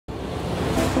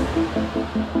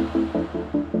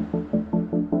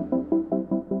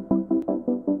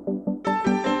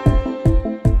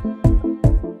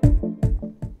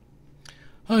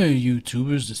Hey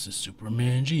YouTubers, this is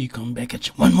Superman G coming back at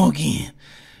you one more again.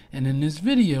 And in this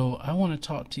video, I want to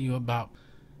talk to you about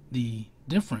the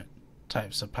different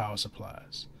types of power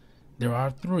supplies. There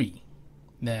are three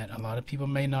that a lot of people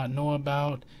may not know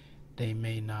about. They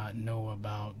may not know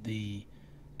about the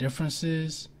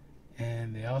differences,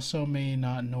 and they also may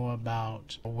not know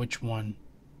about which one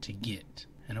to get.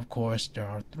 And of course, there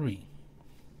are three.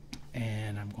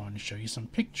 And I'm going to show you some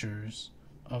pictures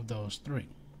of those three.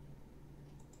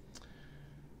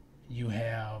 You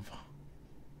have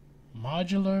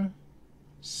modular,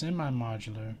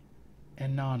 semi-modular,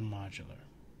 and non-modular.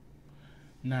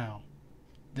 Now,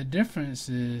 the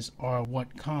differences are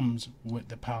what comes with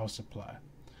the power supply.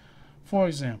 For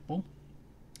example,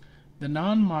 the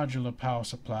non-modular power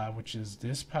supply, which is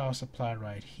this power supply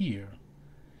right here,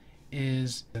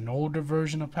 is an older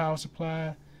version of power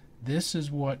supply. This is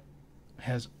what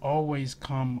has always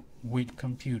come with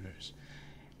computers,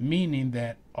 meaning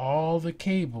that all the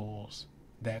cables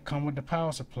that come with the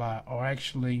power supply are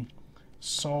actually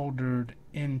soldered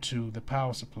into the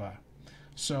power supply.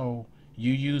 So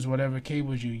you use whatever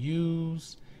cables you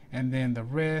use, and then the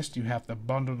rest you have to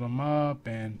bundle them up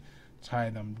and tie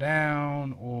them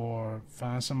down, or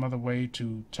find some other way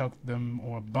to tuck them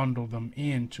or bundle them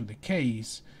into the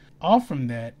case. Off from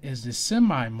that is the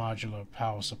semi-modular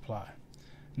power supply.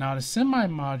 Now the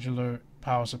semi-modular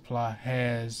power supply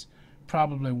has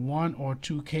probably one or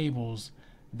two cables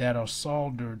that are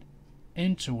soldered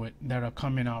into it that are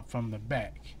coming out from the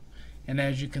back. And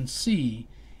as you can see,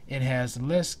 it has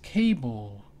less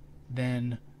cable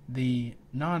than the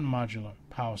non-modular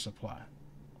power supply.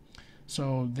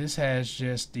 So this has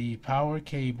just the power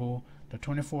cable, the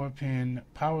 24-pin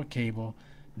power cable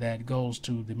that goes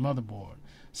to the motherboard.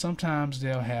 Sometimes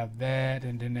they'll have that,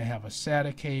 and then they have a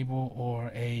SATA cable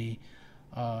or a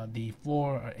the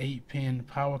 4 or 8-pin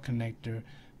power connector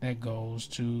that goes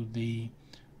to the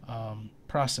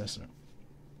processor.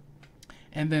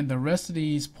 And then the rest of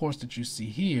these ports that you see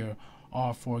here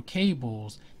are for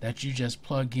cables that you just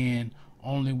plug in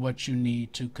only what you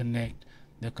need to connect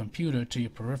the computer to your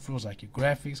peripherals, like your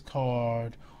graphics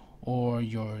card or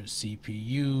your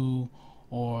CPU,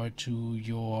 or to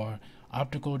your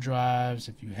optical drives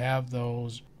if you have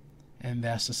those. And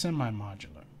that's the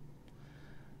semi-modular.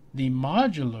 The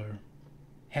modular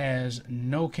has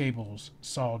no cables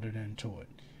soldered into it.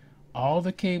 All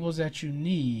the cables that you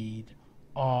need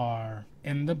are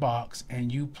in the box,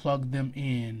 and you plug them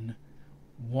in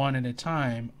one at a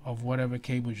time of whatever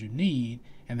cables you need,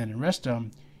 and then the rest of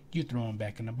them you throw them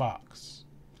back in the box.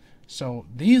 So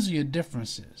these are your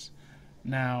differences.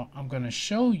 Now I'm going to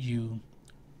show you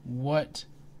what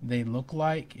they look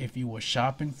like if you were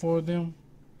shopping for them.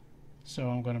 So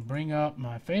I'm going to bring up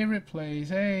my favorite place.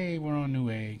 Hey, we're on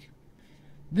Newegg.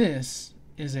 This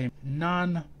is a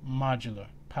non-modular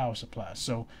power supply.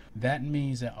 So that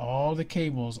means that all the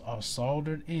cables are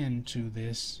soldered into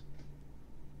this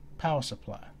power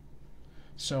supply.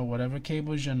 So whatever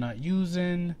cables you're not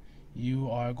using, you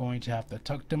are going to have to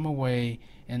tuck them away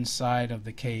inside of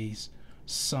the case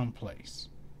someplace.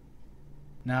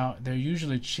 Now they're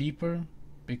usually cheaper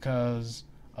because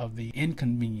of the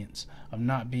inconvenience of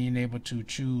not being able to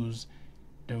choose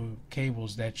the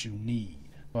cables that you need,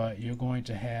 but you're going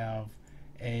to have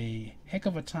a heck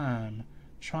of a time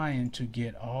trying to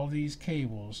get all these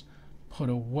cables put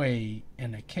away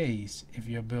in a case if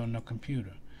you're building a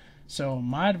computer. So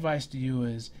my advice to you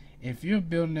is, if you're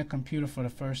building a computer for the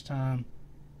first time,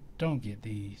 don't get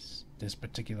this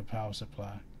particular power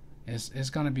supply. It's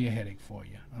going to be a headache for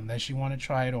you unless you want to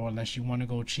try it, or unless you want to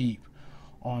go cheap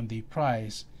on the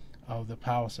price of the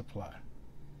power supply.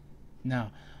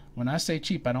 Now when I say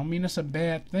cheap, I don't mean it's a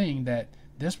bad thing that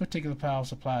this particular power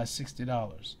supply is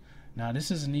 $60. Now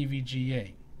this is an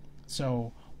EVGA.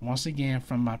 So once again,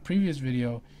 from my previous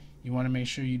video, you want to make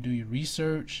sure you do your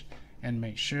research and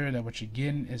make sure that what you're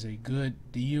getting is a good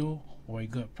deal or a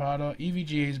good product.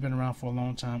 EVGA has been around for a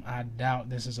long time. I doubt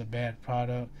this is a bad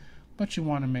product, but you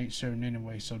want to make certain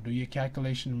anyway. So do your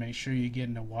calculation to make sure you're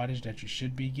getting the wattage that you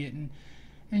should be getting,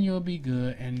 and you'll be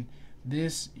good. And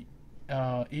this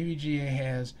EVGA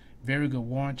has very good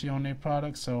warranty on their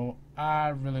product, so I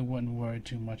really wouldn't worry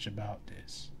too much about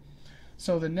this.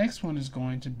 So the next one is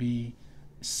going to be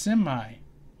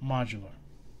semi-modular.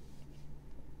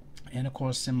 And of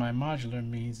course, semi-modular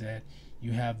means that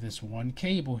you have this one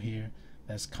cable here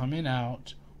that's coming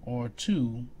out, or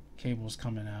two cables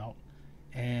coming out,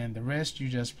 and the rest you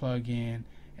just plug in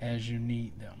as you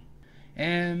need them.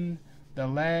 And the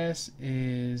last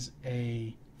is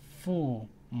a full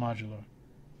modular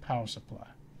power supply.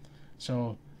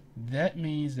 So that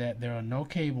means that there are no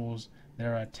cables that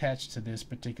are attached to this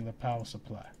particular power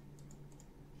supply.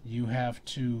 you have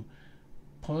to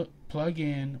plug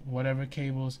in whatever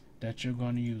cables that you're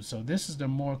going to use. So this is the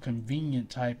more convenient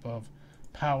type of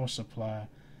power supply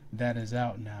that is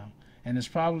out now, and it's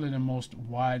probably the most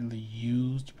widely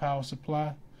used power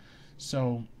supply.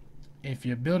 So if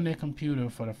you're building a computer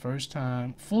for the first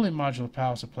time, fully modular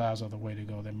power supplies are the way to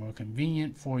go. They're more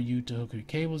convenient for you to hook your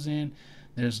cables in.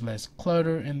 There's less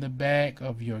clutter in the back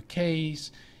of your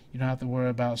case. You don't have to worry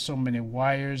about so many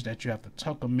wires that you have to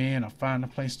tuck them in or find a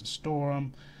place to store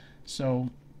them. So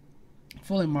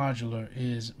fully modular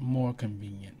is more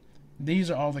convenient.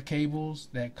 These are all the cables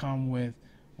that come with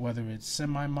whether it's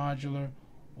semi-modular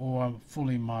or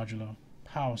fully modular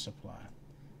power supply.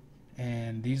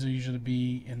 And these will usually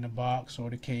be in the box or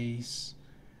the case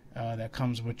that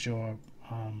comes with your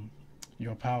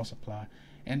power supply.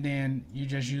 And then you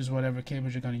just use whatever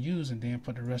cables you're going to use and then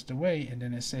put the rest away, and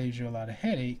then it saves you a lot of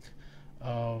headache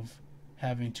of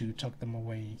having to tuck them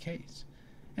away in your case.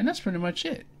 And that's pretty much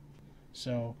it.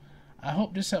 So I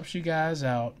hope this helps you guys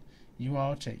out. You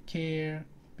all take care,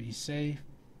 be safe,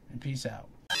 and peace out.